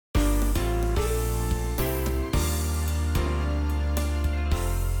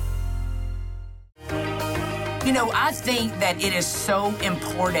You know, I think that it is so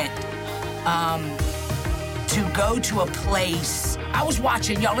important to go to a place. I was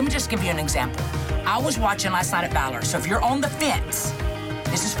watching, y'all, let me just give you an example. I was watching last night at Valor. So if you're on the fence,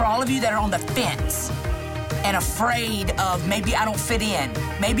 this is for all of you that are on the fence and afraid of maybe I don't fit in.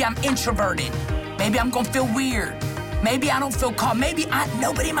 Maybe I'm introverted. Maybe I'm gonna feel weird. Maybe I don't feel called. Maybe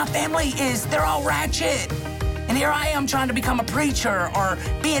nobody in my family is. They're all ratchet. And here I am trying to become a preacher or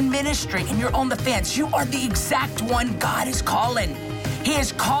be in ministry, and you're on the fence. You are the exact one God is calling. He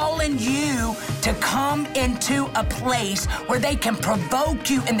is calling you to come into a place where they can provoke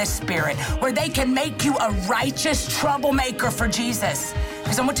you in the spirit, where they can make you a righteous troublemaker for Jesus.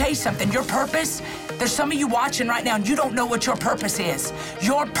 Because I'm gonna tell you something, your purpose, there's some of you watching right now and you don't know what your purpose is.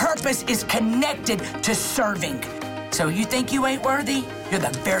 Your purpose is connected to serving. So you think you ain't worthy? You're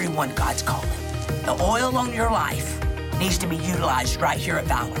the very one God's calling. The oil on your life needs to be utilized right here at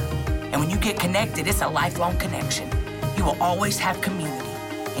Valor. And when you get connected, it's a lifelong connection. You will always have community,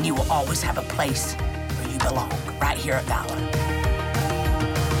 and you will always have a place where you belong, right here at Valor.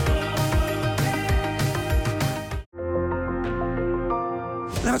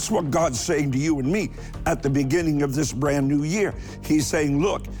 That's what God's saying to you and me at the beginning of this brand new year. He's saying,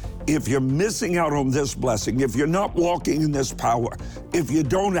 look, if you're missing out on this blessing, if you're not walking in this power, if you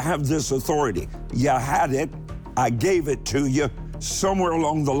don't have this authority, you had it, I gave it to you, somewhere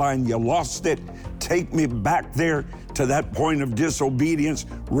along the line you lost it, take me back there to that point of disobedience,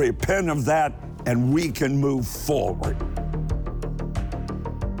 repent of that, and we can move forward.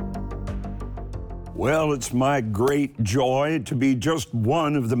 Well, it's my great joy to be just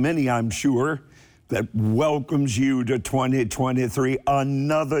one of the many, I'm sure, that welcomes you to 2023,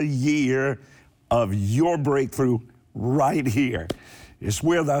 another year of your breakthrough right here. It's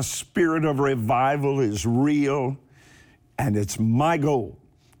where the spirit of revival is real, and it's my goal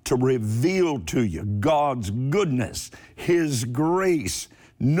to reveal to you God's goodness, His grace,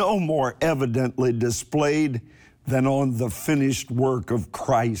 no more evidently displayed than on the finished work of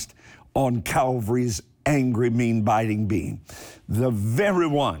Christ on Calvary's angry, mean, biting beam. The very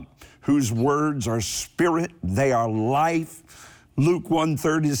one whose words are spirit, they are life. Luke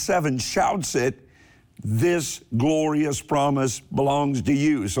 1:37 shouts it, this glorious promise belongs to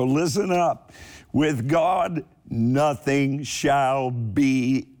you. So listen up. With God, nothing shall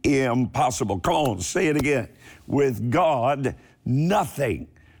be impossible. Come on, say it again. With God, nothing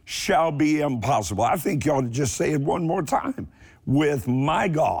shall be impossible. I think you ought to just say it one more time. With my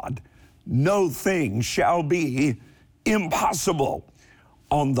God, no thing shall be impossible.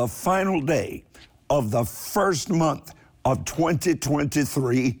 On the final day of the first month of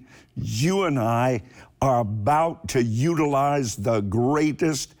 2023, you and I are about to utilize the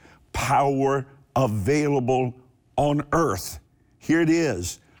greatest power available on earth. Here it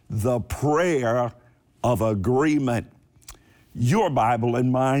is, the prayer of agreement. Your Bible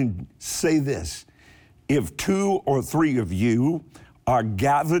and mine say this: if 2 or 3 of you are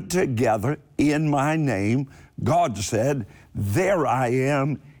gathered together in my name, God said, there I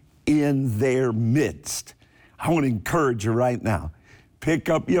am in their midst. I want to encourage you right now. Pick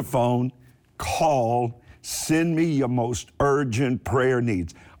up your phone, call, send me your most urgent prayer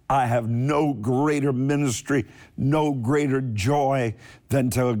needs. I have no greater ministry, no greater joy than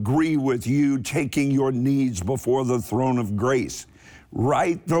to agree with you, taking your needs before the throne of grace.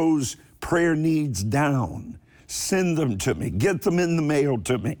 Write those prayer needs down. Send them to me. Get them in the mail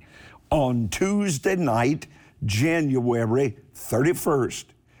to me. On Tuesday night, January 31st,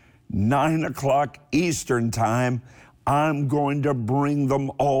 9 o'clock Eastern Time, I'm going to bring them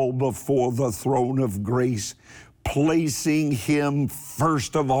all before the throne of grace, placing Him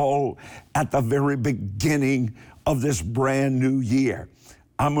first of all at the very beginning of this brand new year.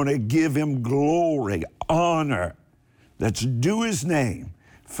 I'm going to give Him glory, honor that's due His name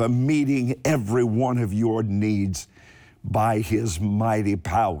for meeting every one of your needs by His mighty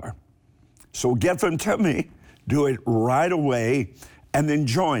power. So get them to me. Do it right away, and then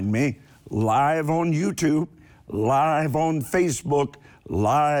join me live on YouTube, live on Facebook,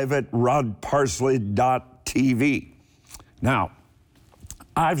 live at rodparsley.tv. Now,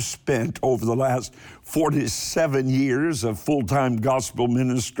 I've spent over the last 47 years of full-time gospel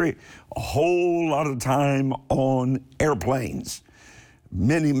ministry a whole lot of time on airplanes,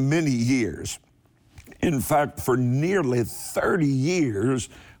 many, many years. In fact, for nearly 30 years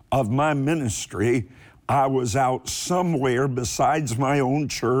of my ministry, I was out somewhere besides my own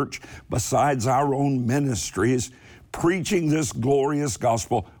church, besides our own ministries, preaching this glorious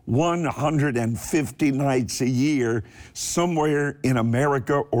gospel 150 nights a year somewhere in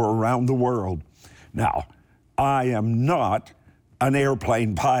America or around the world. Now, I am not an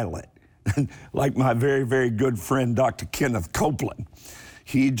airplane pilot. like my very, very good friend, Dr. Kenneth Copeland.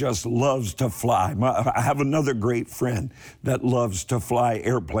 He just loves to fly. I have another great friend that loves to fly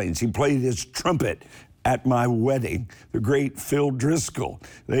airplanes. He played his trumpet at my wedding, the great Phil Driscoll.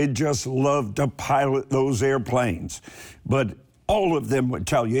 They just love to pilot those airplanes. But all of them would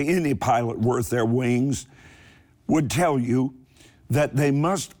tell you, any pilot worth their wings would tell you that they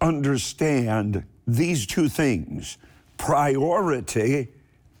must understand these two things, priority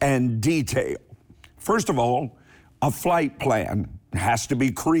and detail. First of all, a flight plan has to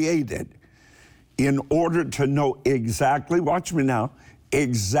be created in order to know exactly, watch me now,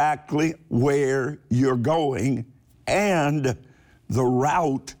 exactly where you're going and the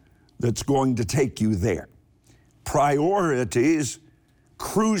route that's going to take you there. Priorities,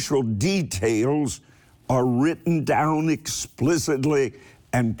 crucial details are written down explicitly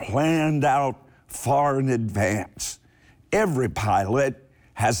and planned out far in advance. Every pilot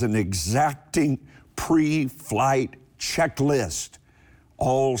has an exacting pre-flight checklist.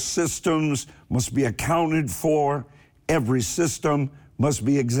 All systems must be accounted for. Every system must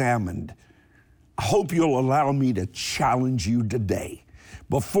be examined. I hope you'll allow me to challenge you today.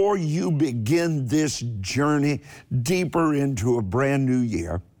 Before you begin this journey deeper into a brand new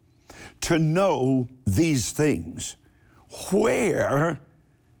year, to know these things. Where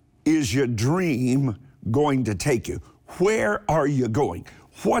is your dream going to take you? Where are you going?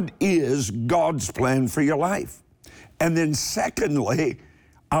 What is God's plan for your life? And then secondly,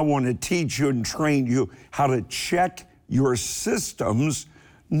 I want to teach you and train you how to check your systems,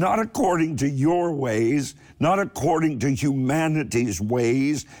 not according to your ways, not according to humanity's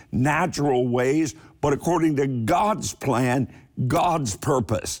ways, natural ways, but according to God's plan, God's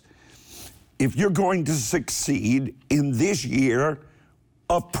purpose. If you're going to succeed in this year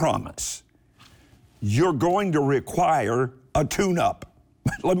of promise, you're going to require a tune-up.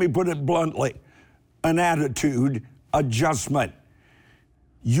 Let me put it bluntly, an attitude adjustment.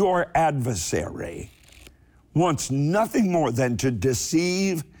 Your adversary wants nothing more than to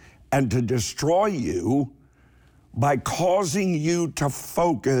deceive and to destroy you by causing you to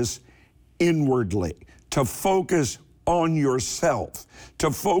focus inwardly, to focus on yourself, to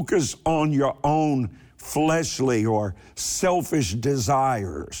focus on your own fleshly or selfish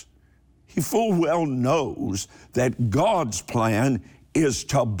desires. He full well knows that God's plan is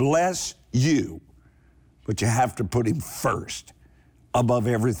to bless you, but you have to put him first above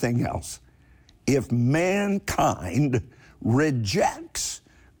everything else. If mankind rejects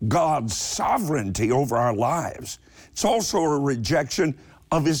God's sovereignty over our lives, it's also a rejection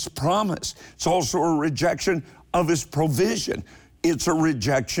of his promise. It's also a rejection of his provision. It's a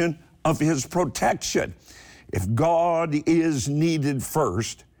rejection of his protection. If God is needed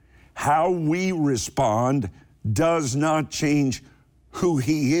first, how we respond does not change who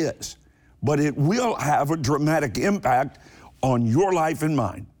he is, but it will have a dramatic impact on your life and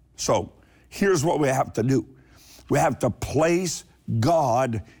mine. So here's what we have to do. We have to place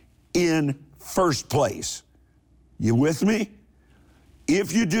God in first place. You with me?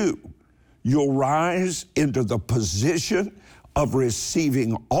 If you do, you'll rise into the position of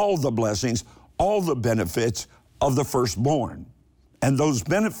receiving all the blessings, all the benefits of the firstborn. And those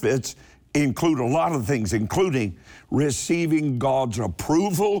benefits include a lot of things, including receiving God's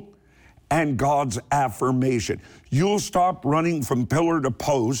approval and God's affirmation. You'll stop running from pillar to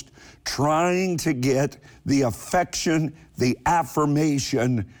post trying to get the affection, the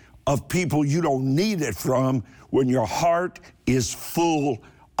affirmation of people you don't need it from when your heart is full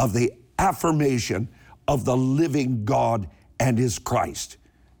of the affirmation of the living God and his Christ.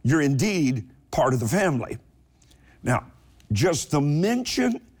 You're indeed part of the family. Now, just the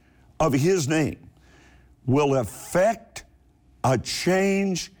mention of his name will affect a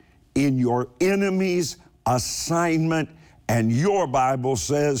change in your enemy's assignment. And your Bible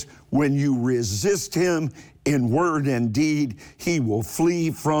says when you resist him in word and deed, he will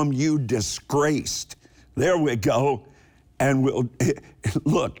flee from you disgraced. There we go. And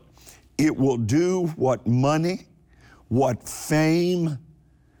look, it will do what money, what fame,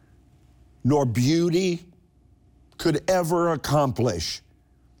 nor beauty could ever accomplish.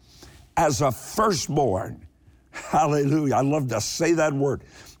 As a firstborn, hallelujah, I love to say that word,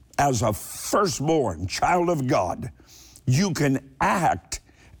 as a firstborn child of God, you can act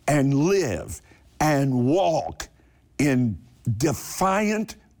and live and walk in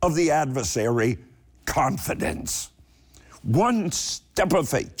defiant of the adversary confidence. One step of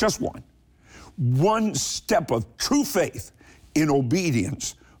faith, just one step of true faith in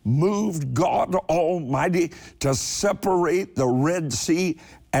obedience moved God Almighty to separate the Red Sea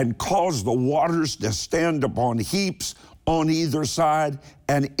and cause the waters to stand upon heaps on either side,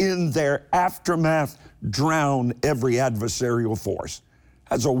 and in their aftermath, drown every adversarial force.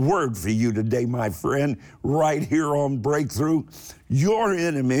 That's a word for you today, my friend, right here on Breakthrough. Your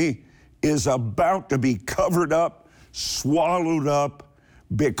enemy is about to be covered up, swallowed up,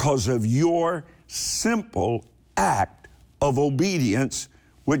 because of your simple act of obedience,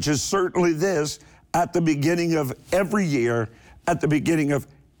 which is certainly this: at the beginning of every year, at the beginning of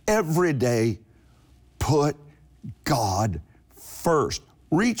every day, put God first.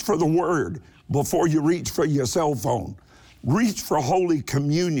 Reach for the Word before you reach for your cell phone. Reach for Holy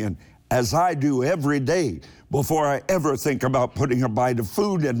Communion, as I do every day, before I ever think about putting a bite of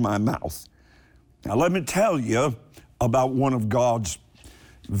food in my mouth. Now, let me tell you about one of God's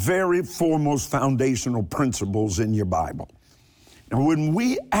very foremost foundational principles in your Bible. Now, when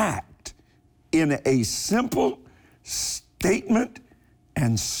we act in a simple statement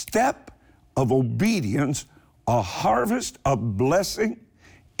and step of obedience, a harvest of blessing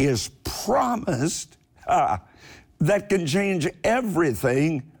is promised that can change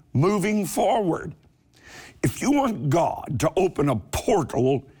everything moving forward. If you want God to open a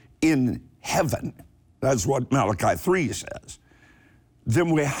portal in heaven, that's what Malachi 3 says,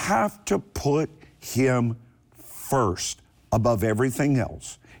 then we have to put Him first, above everything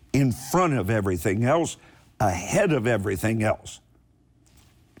else, in front of everything else, ahead of everything else.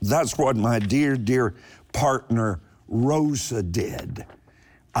 That's what my dear, dear partner Rosa did.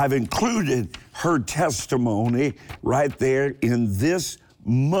 I've included her testimony right there in this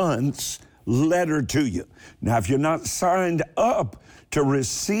month's letter to you. Now, if you're not signed up to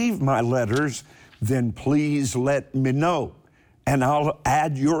receive my letters, then please let me know, and I'll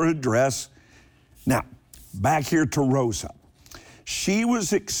add your address. Now, back here to Rosa. She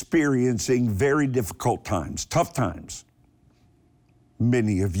was experiencing very difficult times, tough times.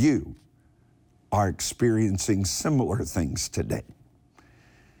 Many of you are experiencing similar things today.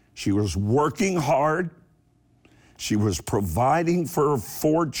 She was working hard. She was providing for her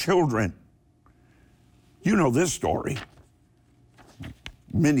 4 children. You know this story.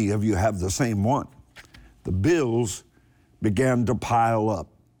 Many of you have the same one. The bills began to pile up.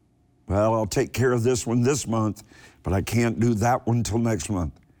 Well, I'll take care of this one this month, but I can't do that one till next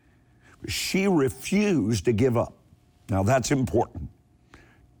month. She refused to give up. Now, that's important.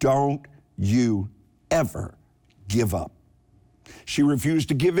 Don't you ever give up. She refused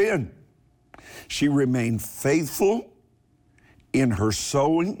to give in. She remained faithful in her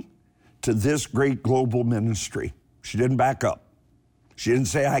sowing to this great global ministry. She didn't back up. She didn't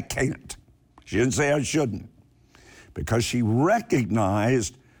say, I can't. She didn't say, I shouldn't. Because she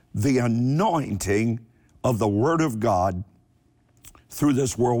recognized the anointing of the Word of God through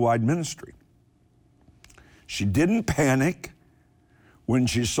this worldwide ministry. She didn't panic when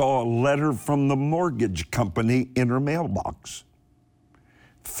she saw a letter from the mortgage company in her mailbox.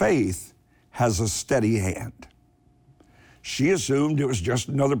 Faith has a steady hand. She assumed it was just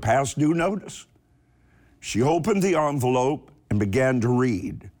another past due notice. She opened the envelope and began to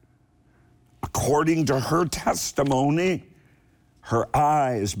read. According to her testimony, her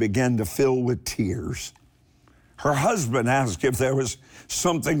eyes began to fill with tears. Her husband asked if there was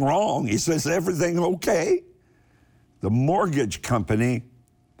something wrong. He says, everything okay? The mortgage company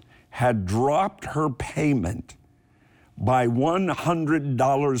had dropped her payment by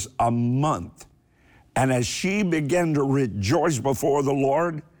 $100 a month. And as she began to rejoice before the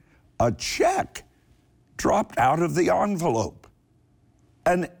Lord, a check dropped out of the envelope.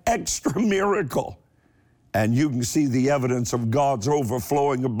 An extra miracle. And you can see the evidence of God's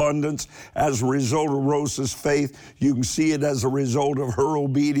overflowing abundance as a result of Rosa's faith. You can see it as a result of her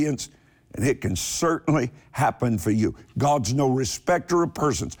obedience. And it can certainly happen for you. God's no respecter of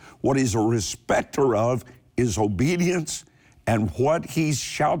persons. What He's a respecter of is obedience, and what He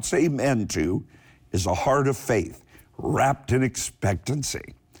shouts amen to is a heart of faith wrapped in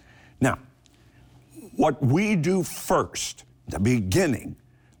expectancy. Now, what we do first, the beginning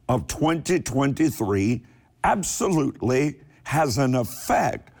of 2023, absolutely has an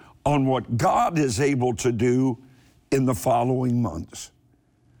effect on what God is able to do in the following months.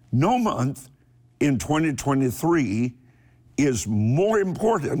 No month in 2023 is more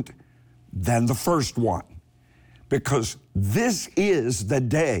important than the first one, because this is the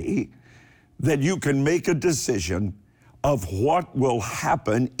day that you can make a decision of what will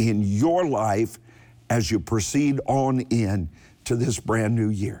happen in your life as you proceed on in to this brand new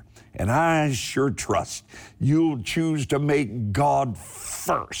year. And I sure trust you'll choose to make God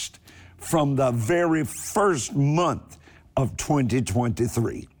first from the very first month of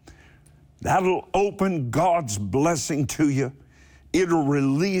 2023. That'll open God's blessing to you. It'll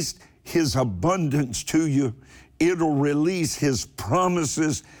release His abundance to you. it'll release His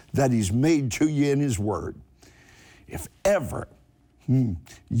promises that He's made to you in His Word. If ever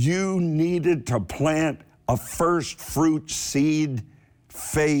you needed to plant a first fruit seed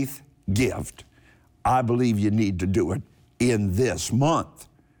faith gift, I believe you need to do it in this month.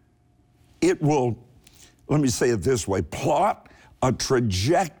 It will, let me say it this way, plot a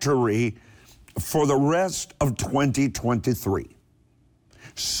trajectory for the rest of 2023.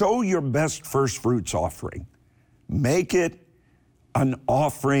 Sow your best first fruits offering. Make it an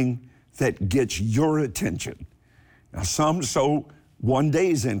offering that gets your attention. Now, some sow one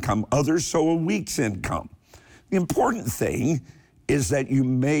day's income, others sow a week's income. The important thing is that you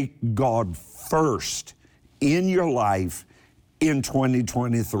make God first in your life in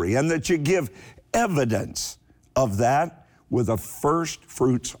 2023, and that you give evidence of that with a first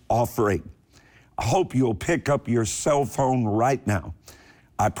fruits offering. I hope you'll pick up your cell phone right now.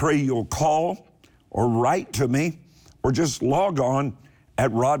 I pray you'll call or write to me or just log on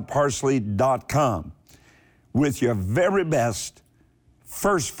at rodparsley.com with your very best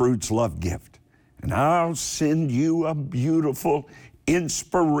first fruits love gift. And I'll send you a beautiful,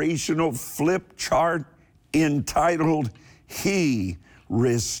 inspirational flip chart entitled, He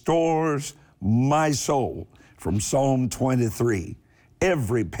Restores My Soul, from Psalm 23.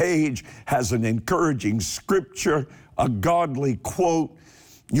 Every page has an encouraging scripture, a godly quote.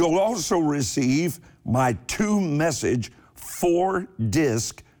 You'll also receive my 2-message,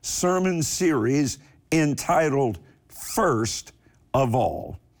 4-disc sermon series entitled First of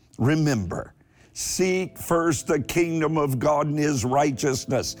All. Remember, seek first the kingdom of God and His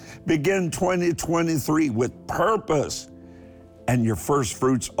righteousness. Begin 2023 with purpose and your first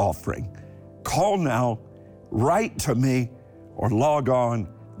fruits offering. Call now, write to me, or log on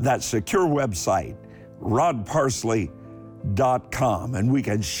that secure website, rodparsley.com, and we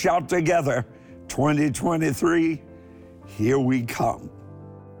can shout together, 2023, here we come.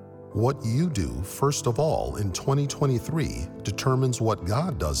 What you do first of all in 2023 determines what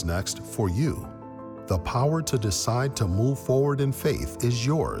God does next for you. The power to decide to move forward in faith is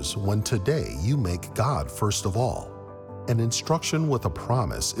yours when today you make God first of all. An instruction with a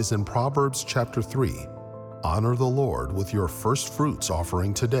promise is in Proverbs chapter 3. Honor the Lord with your first fruits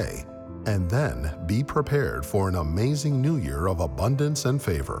offering today, and then be prepared for an amazing new year of abundance and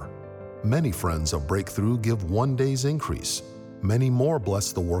favor. Many friends of Breakthrough give one day's increase. Many more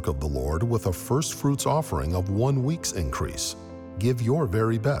bless the work of the Lord with a first fruits offering of 1 week's increase. Give your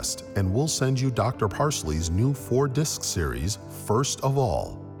very best, and we'll send you Dr. Parsley's new 4-disc series, First of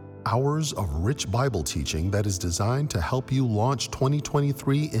All. Hours of rich Bible teaching that is designed to help you launch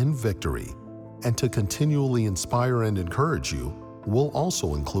 2023 in victory. And to continually inspire and encourage you, we'll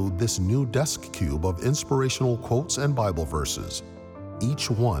also include this new desk cube of inspirational quotes and Bible verses. Each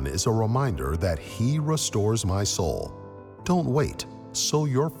one is a reminder that He restores my soul. Don't wait. Sow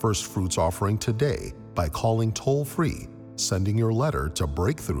your first fruits offering today by calling toll-free, sending your letter to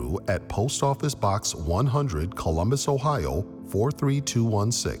Breakthrough at Post Office Box 100, Columbus, Ohio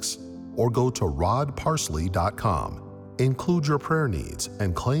 43216, or go to rodparsley.com. Include your prayer needs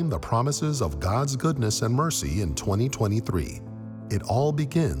and claim the promises of God's goodness and mercy in 2023. It all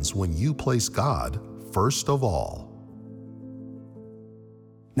begins when you place God first of all.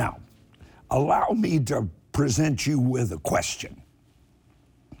 Now, allow me to present you with a question.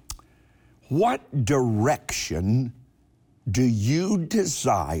 What direction do you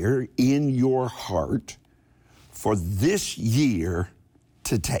desire in your heart for this year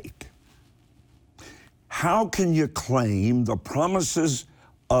to take? How can you claim the promises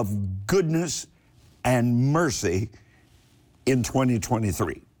of goodness and mercy in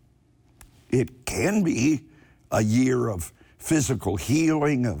 2023? It can be a year of physical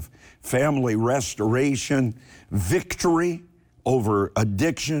healing, of family restoration, victory over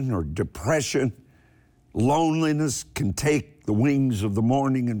addiction or depression. Loneliness can take the wings of the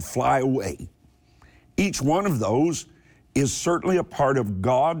morning and fly away. Each one of those is certainly a part of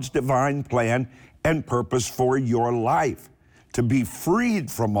God's divine plan and purpose for your life, to be freed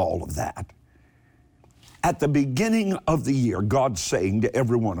from all of that. At the beginning of the year, God's saying to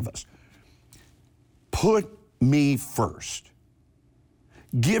every one of us, put me first.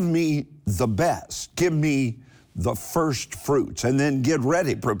 Give me the best. Give me the first fruits. And then get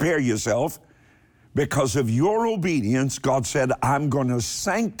ready, prepare yourself. Because of your obedience, God said, I'm going to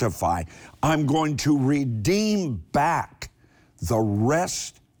sanctify. I'm going to redeem back the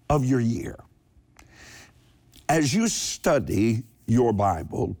rest of your year. As you study your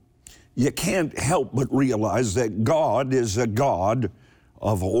Bible, you can't help but realize that God is a God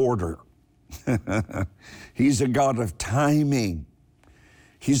of order. He's a God of timing.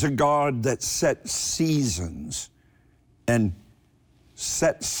 He's a God that sets seasons. and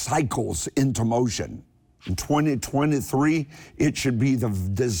set cycles into motion. In 2023, it should be the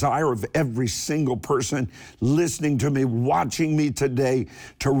desire of every single person listening to me, watching me today,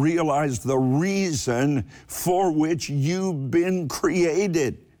 to realize the reason for which you've been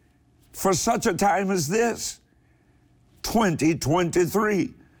created for such a time as this.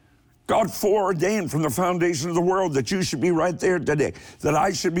 2023. God foreordained from the foundation of the world that you should be right there today, that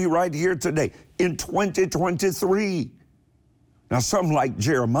I should be right here today in 2023. Now, some like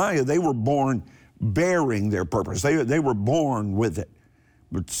Jeremiah, they were born bearing their purpose. They were born with it.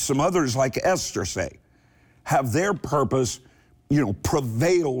 But some others, like Esther, say, have their purpose,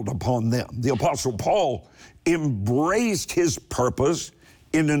 prevailed upon them. The Apostle Paul embraced his purpose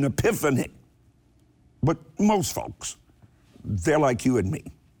in an epiphany. But most folks, they're like you and me.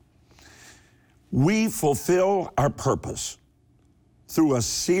 We fulfill our purpose through a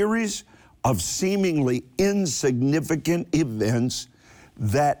series of seemingly insignificant events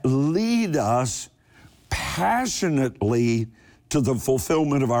that lead us passionately to the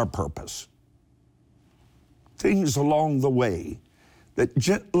fulfillment of our purpose. Things along the way that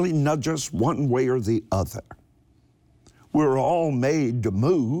gently nudge us one way or the other. We're all made to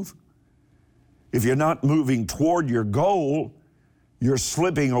move. If you're not moving toward your goal, you're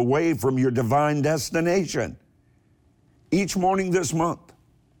slipping away from your divine destination. Each morning this month,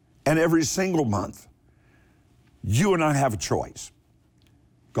 and every single month, you and I have a choice.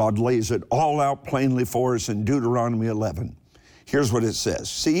 God lays it all out plainly for us in Deuteronomy 11. Here's what it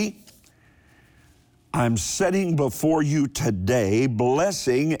says. See, I'm setting before you today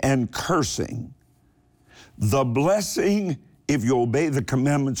blessing and cursing. The blessing, if you obey the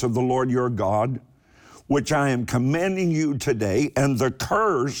commandments of the Lord your God, which I am commanding you today, and the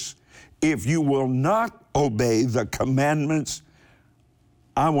curse, if you will not obey the commandments.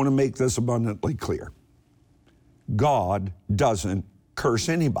 I want to make this abundantly clear. God doesn't curse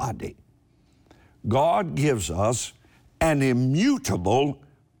anybody. God gives us an immutable,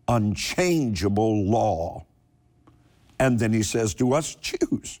 unchangeable law. And then he says to us,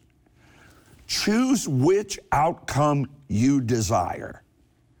 choose. Choose which outcome you desire.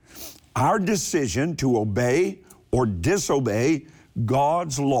 Our decision to obey or disobey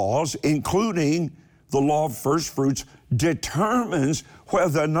God's laws, including the law of first fruits, determines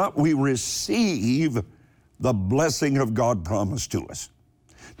whether or not we receive the blessing of God promised to us.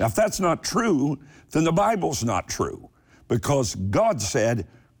 Now, if that's not true, then the Bible's not true, because God said,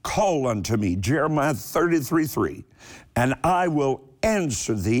 call unto me, Jeremiah 33:3, and I will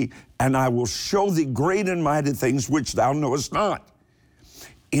answer thee, and I will show thee great and mighty things which thou knowest not.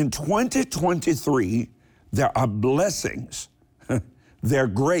 In 2023, there are blessings. They're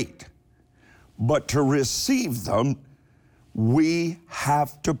great. But to receive them, we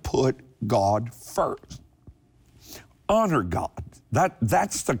have to put God first. Honor God.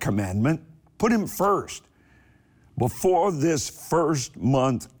 That's the commandment. Put him first. Before this first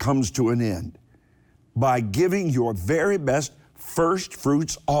month comes to an end, by giving your very best first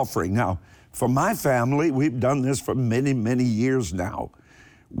fruits offering. Now, for my family, we've done this for many, many years now.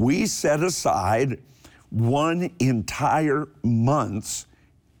 We set aside one entire month's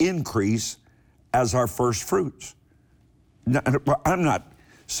increase as our first fruits. Now, I'm not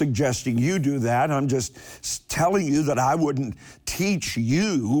suggesting you do that. I'm just telling you that I wouldn't teach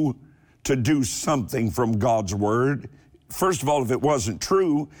you to do something from God's Word. First of all, if it wasn't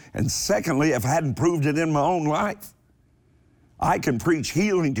true, and secondly, if I hadn't proved it in my own life. I can preach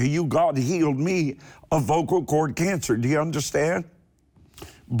healing to you. God healed me of vocal cord cancer. Do you understand?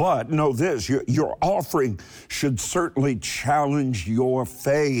 But know this, your offering should certainly challenge your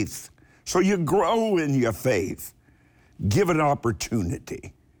faith. So you grow in your faith. Give it an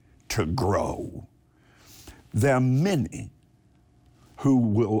opportunity to grow. There are many who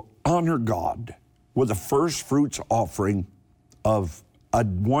will honor God with a first fruits offering of a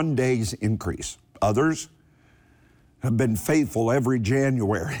 1 day's increase. Others have been faithful every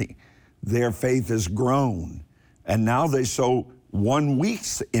January. Their faith has grown, and now they sow 1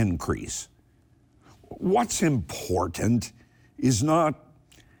 week's increase. What's important is not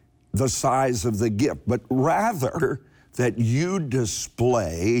the size of the gift, but rather that you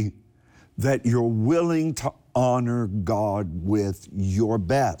display that you're willing to honor God with your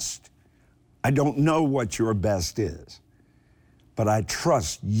best. I don't know what your best is, but I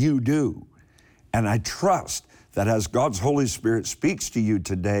trust you do. And I trust that as God's Holy Spirit speaks to you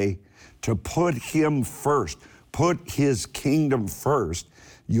today, to put him first, put his kingdom first,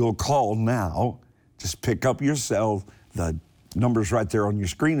 you'll call now. Just pick up your cell. The number's right there on your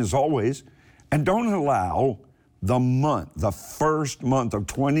screen as always. And don't allow the first month of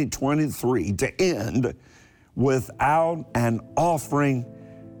 2023 to end without an offering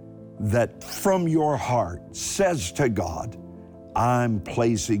that from your heart says to God, I'm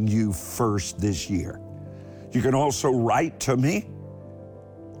placing you first this year. You can also write to me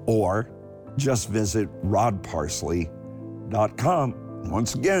or just visit rodparsley.com.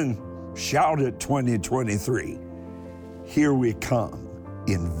 Once again, shout it 2023. Here we come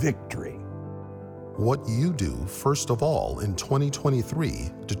in victory. What you do, first of all, in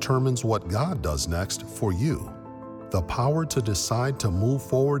 2023 determines what God does next for you. The power to decide to move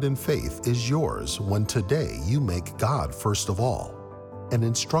forward in faith is yours when today you make God first of all. An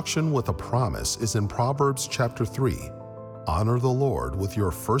instruction with a promise is in Proverbs chapter 3. Honor the Lord with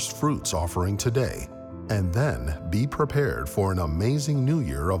your first fruits offering today, and then be prepared for an amazing new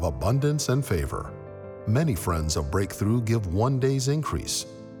year of abundance and favor. Many friends of Breakthrough give 1 day's increase.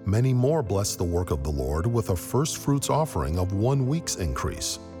 Many more bless the work of the Lord with a first fruits offering of 1 week's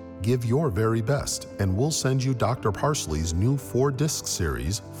increase. Give your very best, and we'll send you Dr. Parsley's new 4-disc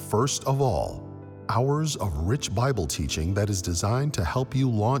series, First of All. Hours of rich Bible teaching that is designed to help you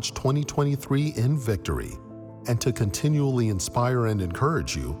launch 2023 in victory. And to continually inspire and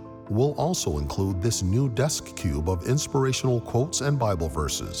encourage you, we'll also include this new desk cube of inspirational quotes and Bible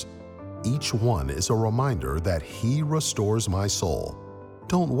verses. Each one is a reminder that He restores my soul.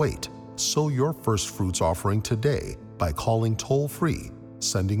 Don't wait. Sow your first fruits offering today by calling toll-free,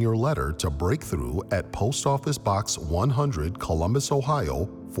 sending your letter to Breakthrough at Post Office Box 100, Columbus, Ohio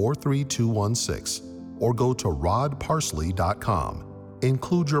 43216, or go to rodparsley.com.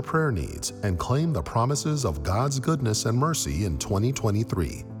 Include your prayer needs and claim the promises of God's goodness and mercy in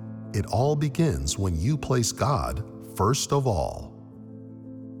 2023. It all begins when you place God first of all.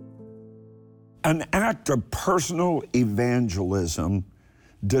 An act of personal evangelism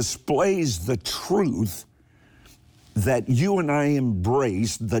displays the truth that you and I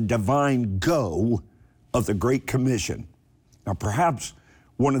embrace the divine go of the Great Commission. Now, perhaps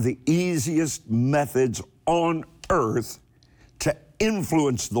one of the easiest methods on earth to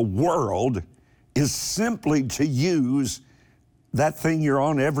influence the world is simply to use that thing you're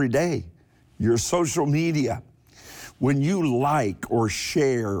on every day, your social media. When you like or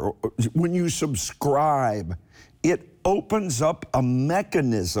share, or when you subscribe, it opens up a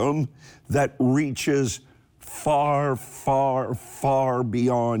mechanism that reaches far, far, far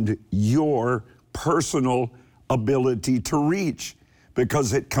beyond your personal ability to reach,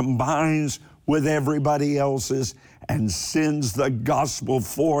 because it combines with everybody else's and sends the gospel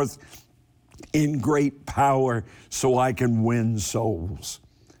forth in great power so I can win souls.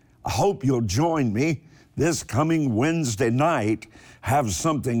 I hope you'll join me this coming Wednesday night. Have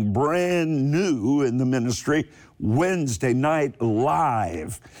something brand new in the ministry, Wednesday Night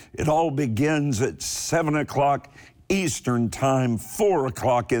Live. It all begins at 7 o'clock Eastern Time, 4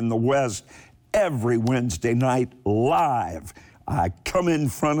 o'clock in the West, every Wednesday night live. I come in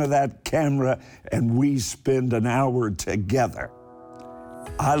front of that camera and we spend an hour together.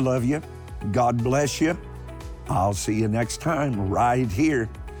 I love you. God bless you. I'll see you next time right here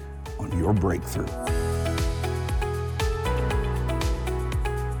on Your Breakthrough.